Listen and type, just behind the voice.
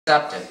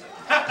Accepted.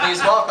 Please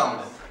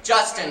welcome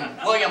Justin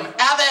William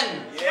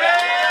Evan. Yeah!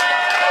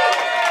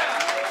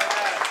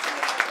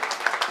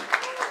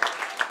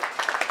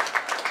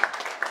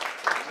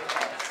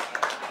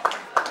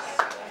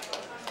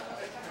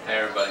 Hey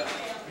everybody.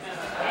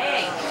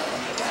 Hey.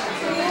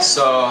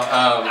 So,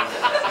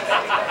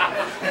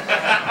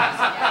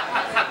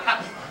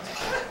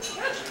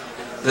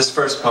 this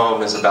first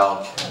poem is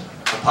about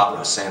a pot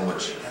roast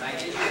sandwich.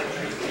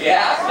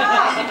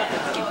 Yeah.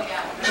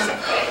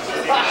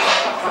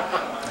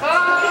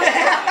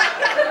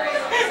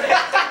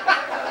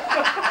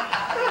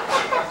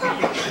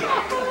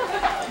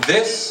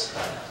 This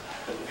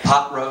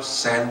pot roast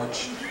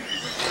sandwich,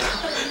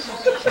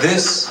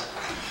 this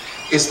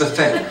is the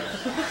thing.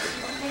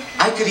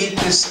 I could eat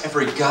this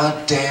every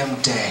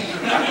goddamn day.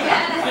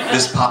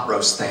 This pot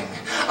roast thing.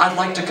 I'd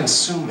like to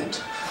consume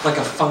it like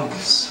a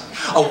fungus.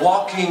 A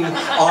walking,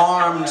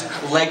 armed,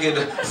 legged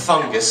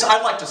fungus.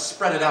 I'd like to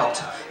spread it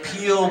out,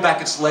 peel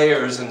back its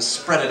layers and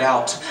spread it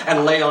out,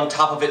 and lay on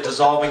top of it,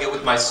 dissolving it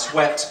with my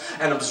sweat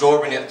and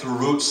absorbing it through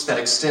roots that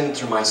extend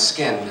through my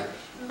skin.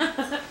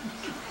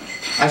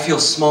 I feel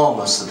small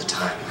most of the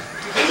time.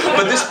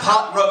 But this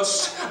pot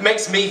roast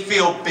makes me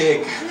feel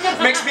big.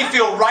 Makes me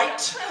feel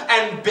right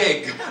and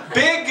big.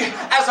 Big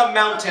as a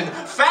mountain.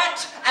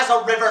 Fat as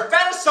a river.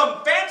 Fat as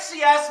some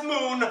fancy-ass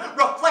moon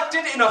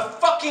reflected in a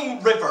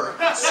fucking river.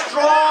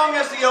 Strong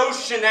as the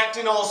ocean,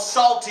 acting all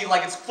salty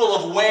like it's full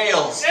of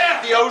whales.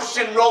 The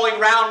ocean rolling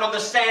round on the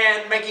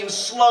sand, making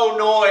slow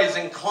noise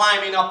and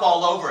climbing up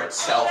all over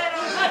itself.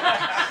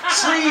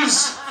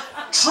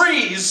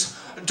 Trees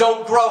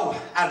don't grow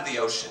out of the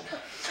ocean.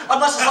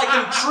 Unless it's like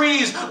them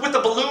trees with the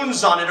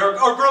balloons on it,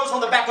 or grows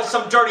on the back of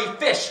some dirty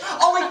fish.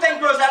 Only thing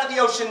grows out of the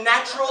ocean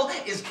natural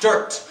is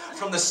dirt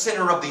from the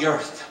center of the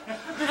earth.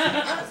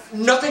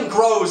 Nothing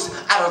grows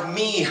out of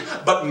me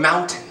but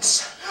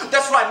mountains.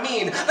 That's what I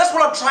mean. That's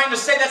what I'm trying to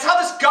say. That's how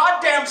this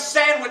goddamn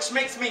sandwich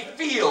makes me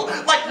feel.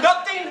 Like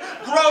nothing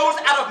grows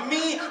out of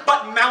me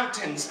but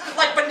mountains.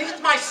 Like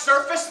beneath my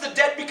surface, the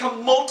dead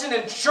become molten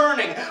and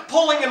churning,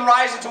 pulling and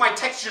rising to my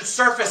textured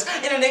surface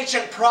in an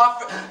ancient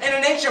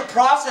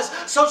process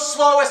so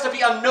slow as to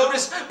be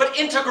unnoticed but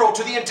integral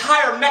to the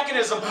entire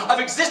mechanism of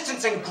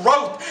existence and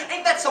growth.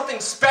 Ain't that something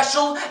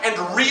special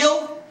and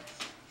real?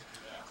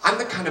 I'm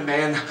the kind of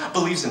man who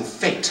believes in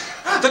fate.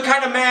 The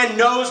kind of man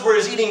knows where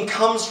his eating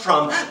comes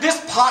from.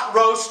 This pot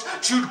roast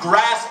chewed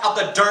grass out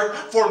the dirt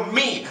for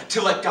me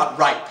till it got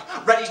ripe,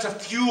 ready to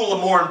fuel a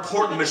more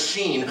important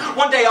machine.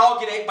 One day I'll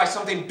get ate by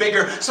something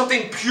bigger,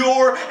 something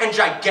pure and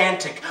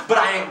gigantic, but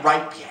I ain't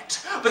ripe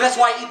yet. But that's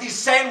why I eat these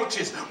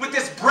sandwiches with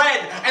this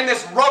bread and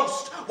this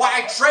roast. Why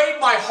I trade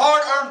my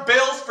hard-earned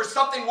bills for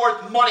something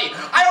worth money.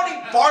 I don't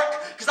eat bark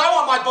because I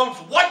want my bones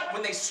white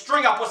when they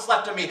string up what's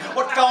left of me,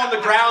 what fell on the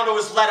ground or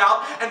was let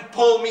out, and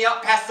pull me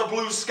up past the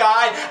blue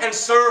sky and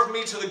serve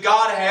me to the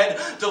Godhead,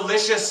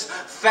 delicious,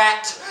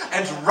 fat,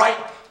 and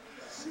ripe.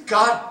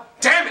 God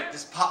damn it,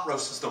 this pot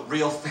roast is the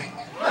real thing.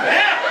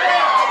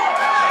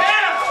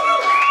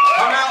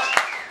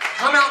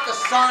 Come out the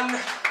sun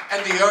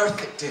and the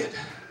earth it did.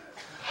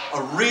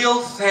 A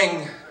real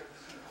thing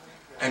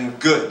and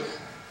good.